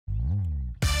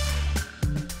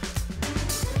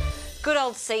Good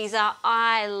old Caesar,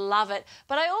 I love it.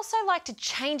 But I also like to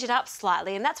change it up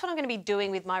slightly, and that's what I'm going to be doing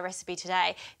with my recipe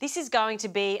today. This is going to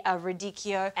be a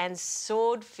radicchio and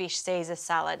swordfish Caesar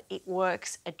salad. It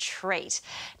works a treat.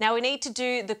 Now we need to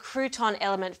do the crouton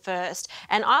element first,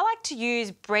 and I like to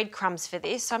use breadcrumbs for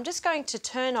this, so I'm just going to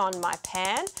turn on my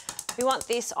pan. We want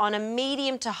this on a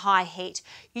medium to high heat.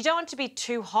 You don't want it to be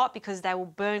too hot because they will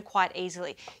burn quite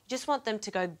easily. You just want them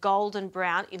to go golden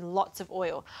brown in lots of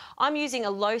oil. I'm using a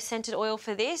low scented oil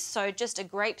for this, so just a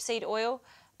grapeseed oil,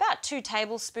 about 2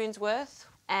 tablespoons worth,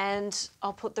 and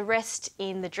I'll put the rest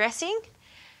in the dressing.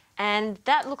 And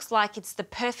that looks like it's the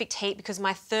perfect heat because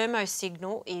my thermo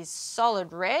signal is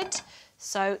solid red.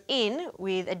 So in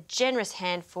with a generous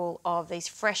handful of these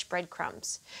fresh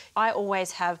breadcrumbs. I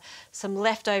always have some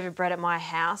leftover bread at my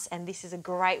house, and this is a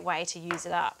great way to use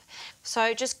it up.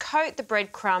 So just coat the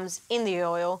breadcrumbs in the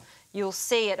oil. You'll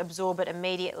see it absorb it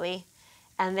immediately.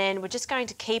 And then we're just going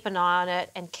to keep an eye on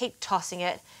it and keep tossing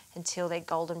it until they're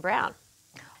golden brown.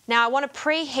 Now I want to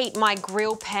preheat my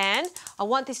grill pan. I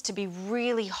want this to be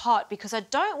really hot because I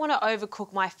don't want to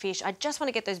overcook my fish. I just want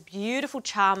to get those beautiful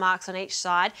char marks on each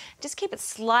side. Just keep it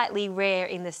slightly rare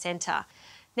in the center.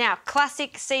 Now,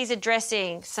 classic Caesar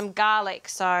dressing, some garlic.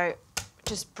 So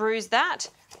just bruise that,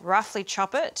 roughly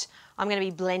chop it. I'm going to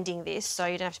be blending this so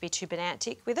you don't have to be too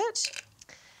pedantic with it.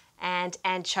 And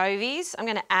anchovies, I'm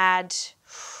going to add,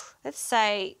 let's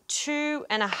say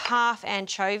 2.5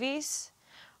 anchovies.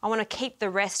 I want to keep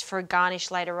the rest for a garnish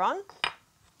later on.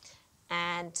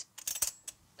 And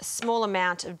a small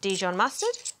amount of Dijon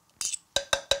mustard.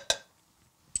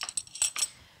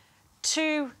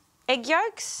 2 egg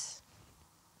yolks.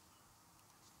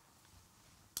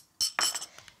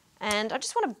 And I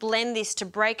just want to blend this to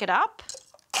break it up.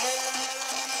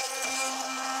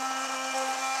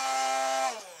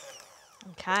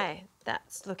 Okay,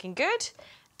 that's looking good.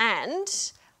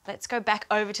 And let's go back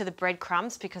over to the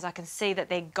breadcrumbs because I can see that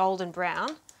they're golden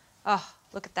brown. Oh,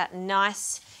 look at that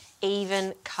nice,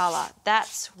 even colour.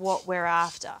 That's what we're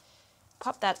after.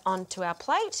 Pop that onto our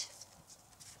plate.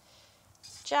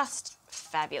 Just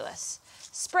fabulous.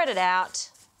 Spread it out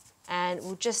and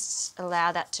we'll just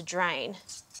allow that to drain.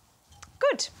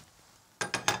 Good.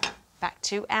 Back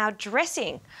to our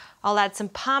dressing. I'll add some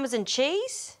Parmesan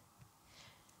cheese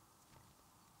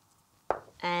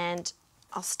and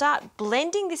I'll start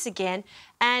blending this again,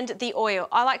 and the oil.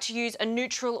 I like to use a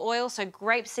neutral oil, so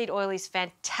grapeseed oil is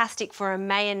fantastic for a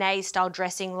mayonnaise style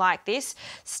dressing like this.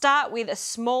 Start with a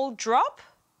small drop,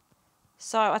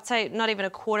 so I'd say not even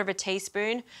 1/4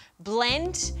 teaspoon.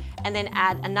 Blend and then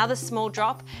add another small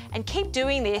drop and keep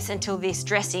doing this until this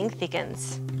dressing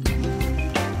thickens.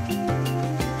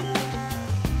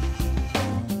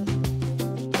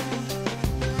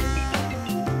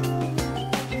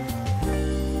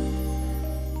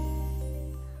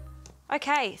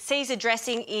 Okay, Caesar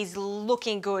dressing is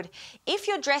looking good. If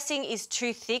your dressing is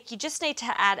too thick, you just need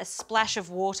to add a splash of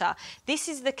water. This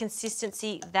is the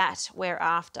consistency that we're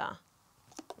after.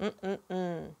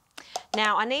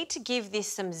 Now, I need to give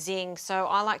this some zing, so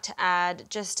I like to add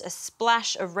just a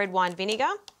splash of red wine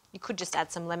vinegar. You could just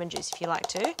add some lemon juice if you like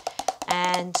to.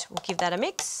 And we'll give that a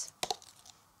mix.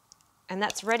 And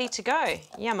that's ready to go.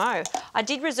 Yummo. I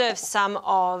did reserve some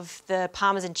of the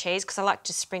Parmesan cheese because I like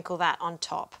to sprinkle that on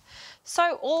top.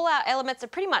 So all our elements are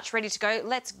pretty much ready to go.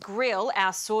 Let's grill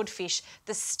our swordfish,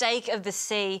 the steak of the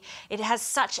sea. It has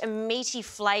such a meaty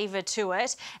flavour to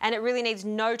it and it really needs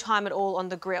no time at all on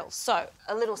the grill. So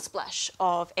a little splash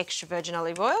of extra virgin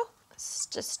olive oil. It's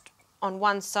just on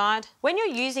one side. When you're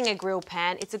using a grill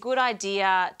pan, it's a good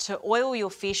idea to oil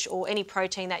your fish or any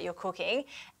protein that you're cooking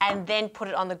and then put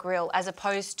it on the grill as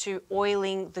opposed to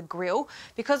oiling the grill.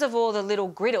 Because of all the little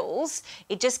griddles,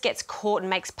 it just gets caught and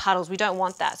makes puddles. We don't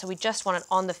want that, so we just want it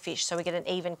on the fish so we get an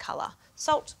even colour.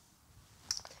 Salt,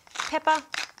 pepper.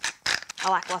 I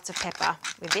like lots of pepper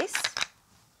with this.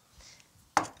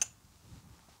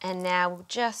 And now we'll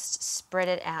just spread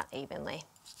it out evenly.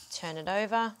 Turn it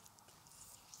over.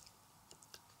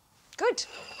 Good.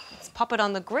 Let's pop it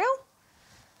on the grill. Oh,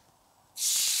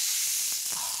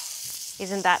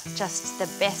 isn't that just the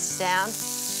best sound?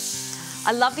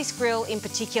 I love this grill in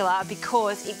particular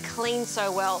because it cleans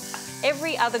so well.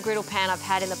 Every other griddle pan I've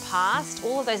had in the past,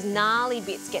 all of those gnarly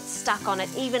bits get stuck on it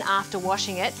even after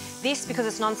washing it. This, because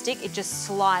it's non-stick, it just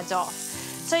slides off.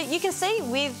 So you can see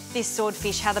with this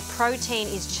swordfish how the protein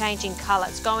is changing colour.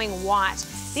 It's going white.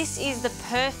 This is the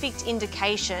perfect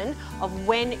indication of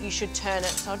when you should turn it.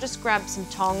 So I'll just grab some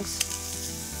tongs.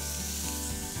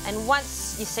 And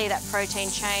once you see that protein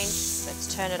change, let's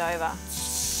turn it over.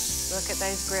 Look at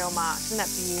those grill marks, isn't that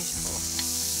beautiful?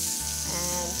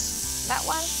 And that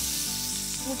one,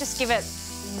 we'll just give it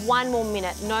 1 more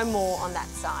minute, no more on that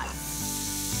side.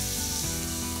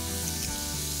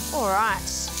 All right.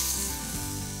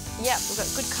 Yep, we've got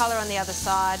good colour on the other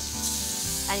side.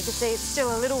 And you can see it's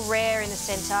still a little rare in the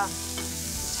centre.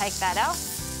 Take that out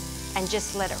and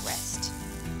just let it rest.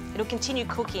 It'll continue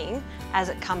cooking as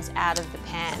it comes out of the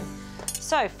pan.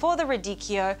 So for the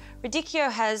radicchio,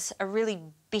 radicchio has a really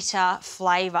bitter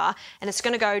flavour and it's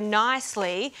going to go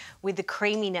nicely with the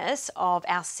creaminess of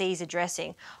our Caesar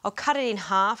dressing. I'll cut it in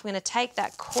half. I'm going to take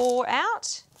that core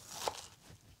out.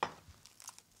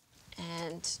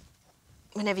 And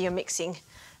whenever you're mixing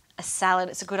a salad,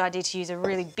 it's a good idea to use a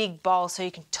really big bowl so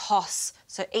you can toss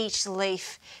so each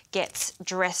leaf gets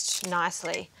dressed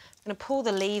nicely. I'm going to pull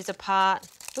the leaves apart.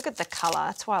 Look at the colour.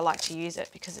 That's why I like to use it,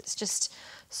 because it's just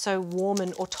so warm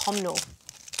and autumnal.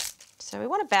 So we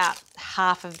want about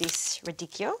half of this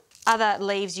radicchio. Other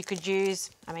leaves you could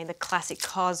use, I mean the classic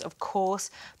cos, of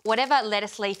course. Whatever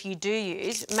lettuce leaf you do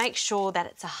use, make sure that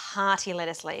it's a hearty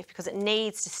lettuce leaf because it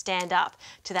needs to stand up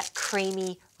to that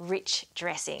creamy, rich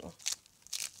dressing.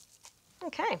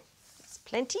 Okay, that's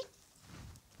plenty.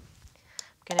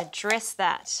 I'm going to dress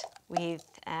that with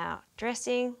our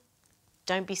dressing.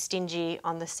 Don't be stingy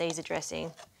on the Caesar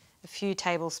dressing. A few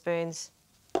tablespoons.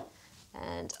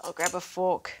 And I'll grab a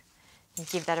fork and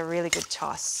give that a really good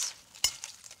toss.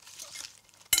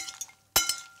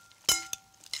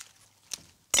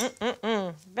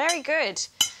 Very good.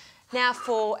 Now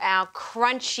for our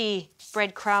crunchy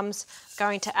breadcrumbs,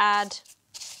 going to add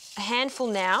a handful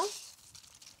now,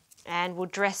 and we'll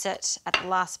dress it at the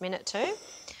last minute too.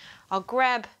 I'll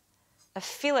grab a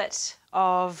fillet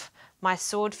of my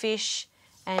swordfish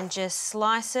and just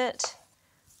slice it.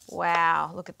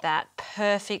 Wow, look at that,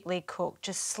 perfectly cooked,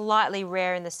 just slightly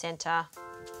rare in the centre.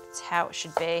 That's how it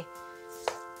should be.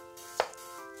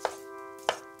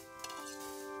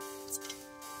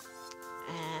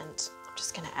 And I'm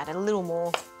just going to add a little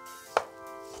more.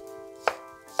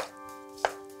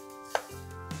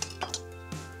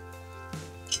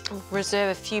 I'll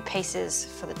reserve a few pieces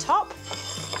for the top.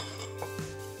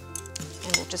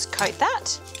 And we'll just coat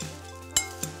that.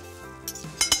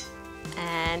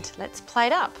 And let's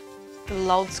plate up. A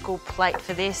little old school plate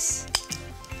for this.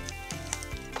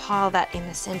 Pile that in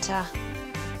the centre.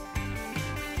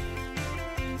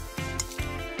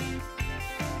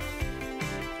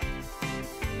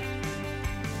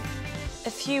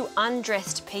 A few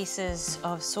undressed pieces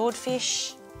of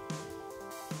swordfish.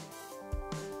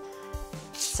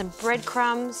 Some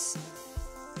breadcrumbs.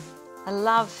 I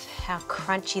love how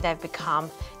crunchy they've become.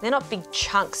 They're not big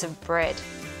chunks of bread.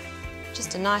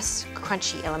 Just a nice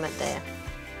crunchy element there.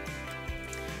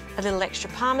 A little extra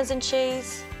Parmesan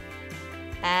cheese.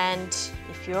 And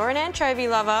if you're an anchovy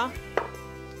lover,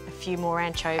 a few more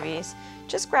anchovies.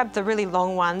 Just grab the really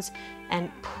long ones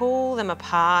and pull them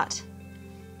apart.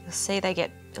 You'll see they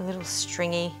get a little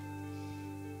stringy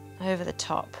over the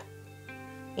top,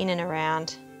 in and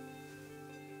around.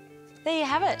 There you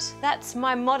have it. That's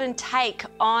my modern take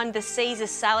on the Caesar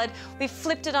salad. We've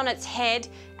flipped it on its head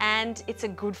and it's a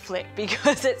good flip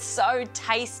because it's so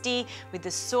tasty with the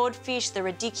swordfish, the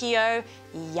radicchio,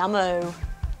 yummo.